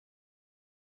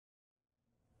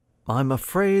I'm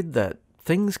afraid that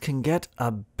things can get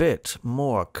a bit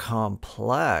more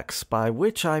complex, by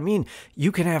which I mean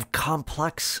you can have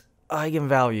complex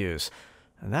eigenvalues.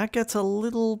 And that gets a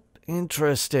little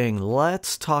interesting.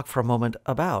 Let's talk for a moment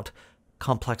about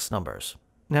complex numbers.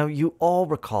 Now, you all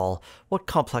recall what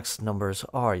complex numbers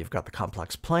are. You've got the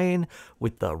complex plane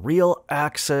with the real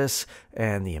axis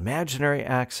and the imaginary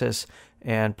axis,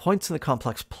 and points in the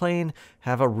complex plane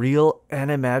have a real and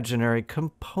imaginary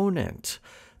component.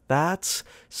 That's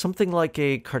something like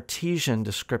a Cartesian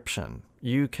description.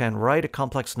 You can write a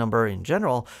complex number in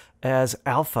general as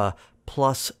alpha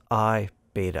plus I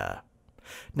beta.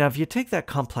 Now, if you take that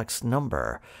complex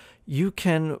number, you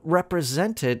can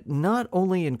represent it not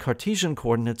only in Cartesian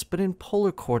coordinates, but in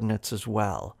polar coordinates as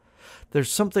well.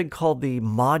 There's something called the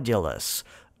modulus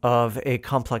of a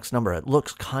complex number. It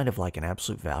looks kind of like an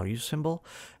absolute value symbol.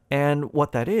 And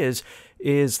what that is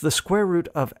the square root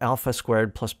of alpha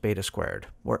squared plus beta squared,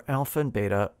 where alpha and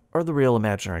beta are the real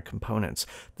imaginary components.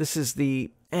 This is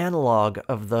the analog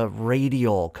of the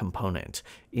radial component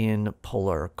in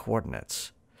polar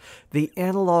coordinates. The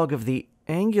analog of the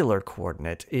angular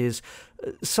coordinate is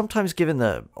sometimes given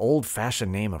the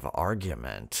old-fashioned name of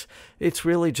argument. It's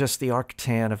really just the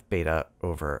arctan of beta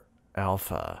over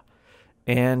alpha.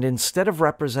 And instead of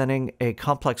representing a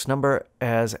complex number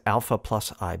as alpha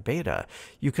plus I beta,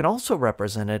 you can also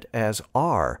represent it as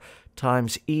r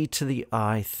times e to the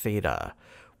I theta,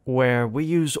 where we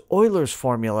use Euler's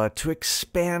formula to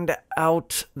expand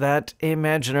out that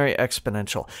imaginary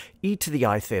exponential. E to the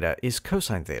I theta is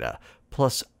cosine theta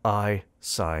plus I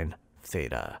sine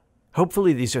theta.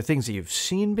 Hopefully these are things that you've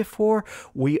seen before.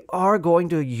 We are going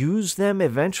to use them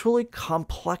eventually.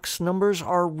 Complex numbers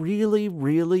are really,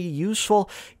 really useful.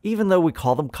 Even though we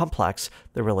call them complex,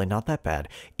 they're really not that bad.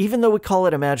 Even though we call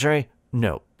it imaginary,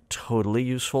 no, totally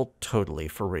useful, totally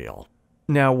for real.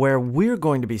 Now, where we're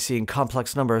going to be seeing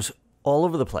complex numbers all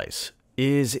over the place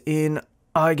is in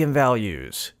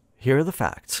eigenvalues. Here are the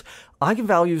facts.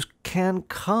 Eigenvalues can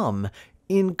come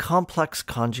in complex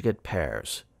conjugate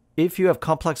pairs. If you have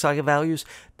complex eigenvalues,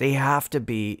 they have to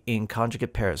be in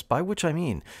conjugate pairs, by which I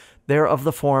mean they're of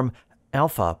the form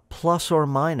alpha plus or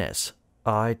minus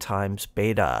I times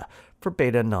beta for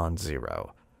beta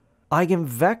non-zero.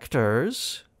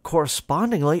 Eigenvectors,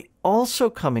 correspondingly, also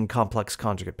come in complex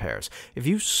conjugate pairs. If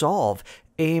you solve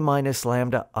a minus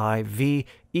lambda iv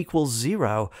equals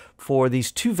 0 for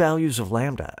these two values of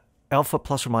lambda, alpha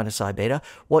plus or minus I beta,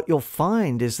 what you'll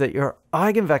find is that your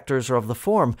eigenvectors are of the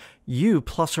form u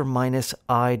plus or minus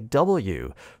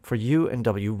iw for u and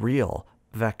w real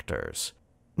vectors.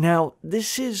 Now,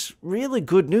 this is really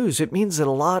good news. It means that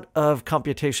a lot of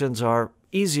computations are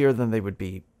easier than they would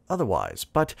be otherwise.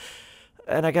 But,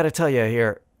 and I got to tell you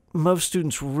here, most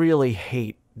students really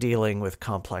hate dealing with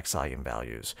complex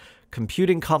eigenvalues.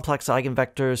 Computing complex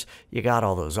eigenvectors, you got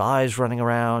all those i's running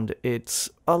around. It's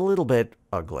a little bit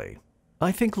ugly.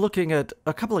 I think looking at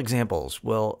a couple examples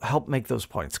will help make those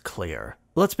points clear.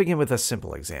 Let's begin with a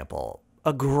simple example.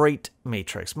 A great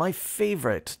matrix, my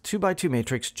favorite 2x2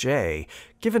 matrix J,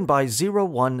 given by 0,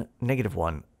 1, negative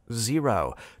 1,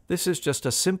 0. This is just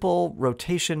a simple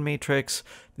rotation matrix,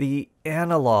 the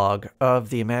analog of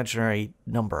the imaginary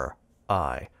number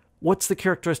I. What's the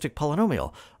characteristic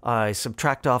polynomial? I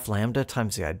subtract off lambda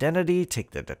times the identity,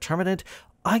 take the determinant,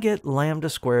 I get lambda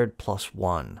squared plus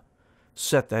 1.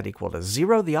 Set that equal to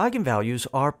 0. The eigenvalues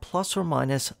are plus or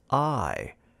minus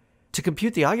I. To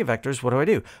compute the eigenvectors, what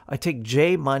do? I take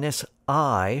j minus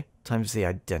I times the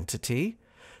identity.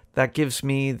 That gives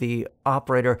me the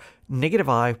operator negative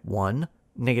I, 1,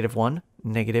 negative 1,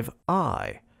 negative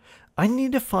I. I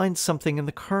need to find something in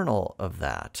the kernel of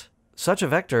that. Such a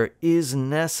vector is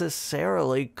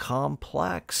necessarily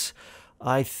complex.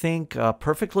 I think a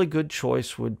perfectly good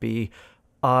choice would be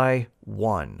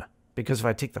I1, because if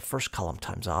I take the first column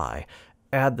times I,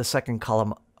 add the second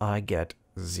column, I get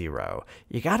 0.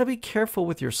 You got to be careful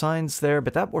with your signs there,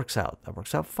 but that works out. That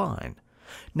works out fine.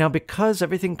 Now, because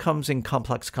everything comes in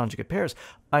complex conjugate pairs,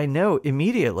 I know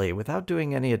immediately, without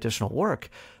doing any additional work,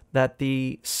 that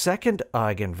the second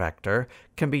eigenvector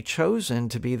can be chosen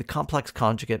to be the complex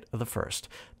conjugate of the first.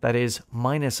 That is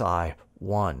minus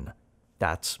I1.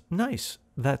 That's nice.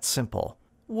 That's simple.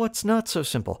 What's not so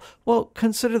simple? Well,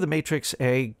 consider the matrix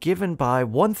A given by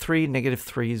 1, 3, negative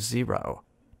 3, 0.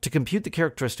 To compute the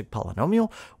characteristic polynomial,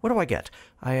 what do I get?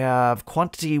 I have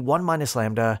quantity 1 minus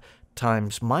lambda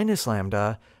times minus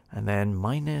lambda, and then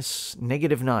minus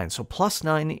negative 9. So plus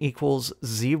 9 equals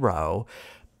 0.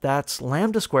 That's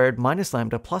lambda squared minus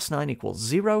lambda plus 9 equals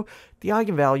 0. The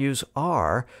eigenvalues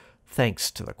are, thanks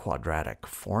to the quadratic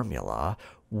formula,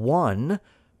 1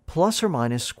 plus or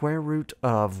minus square root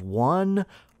of 1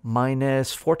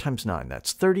 minus 4 times 9.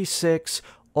 That's 36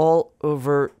 all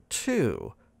over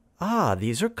 2. Ah,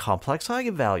 these are complex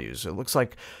eigenvalues. It looks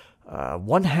like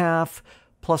 1/2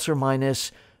 plus or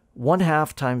minus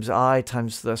 1/2 times I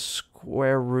times the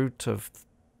square root of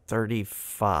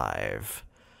 35.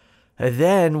 And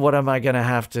then what am I going to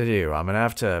have to do? I'm going to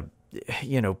have to,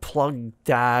 plug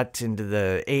that into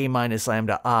the a minus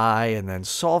lambda I and then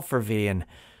solve for v. And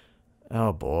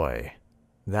oh boy,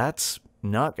 that's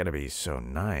not going to be so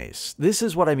nice. This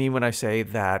is what I mean when I say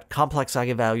that complex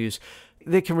eigenvalues,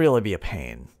 they can really be a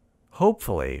pain.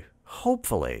 Hopefully,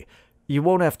 you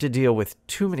won't have to deal with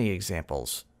too many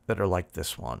examples that are like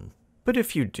this one. But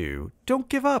if you do, don't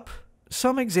give up.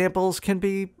 Some examples can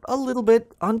be a little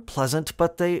bit unpleasant,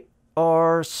 but they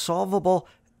are solvable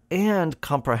and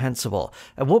comprehensible.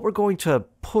 And what we're going to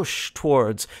push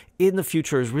towards in the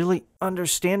future is really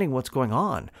understanding what's going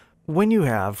on. When you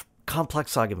have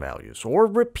complex eigenvalues or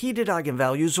repeated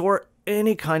eigenvalues or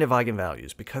any kind of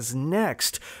eigenvalues, because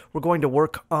next we're going to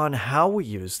work on how we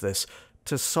use this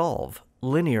to solve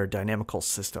linear dynamical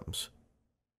systems.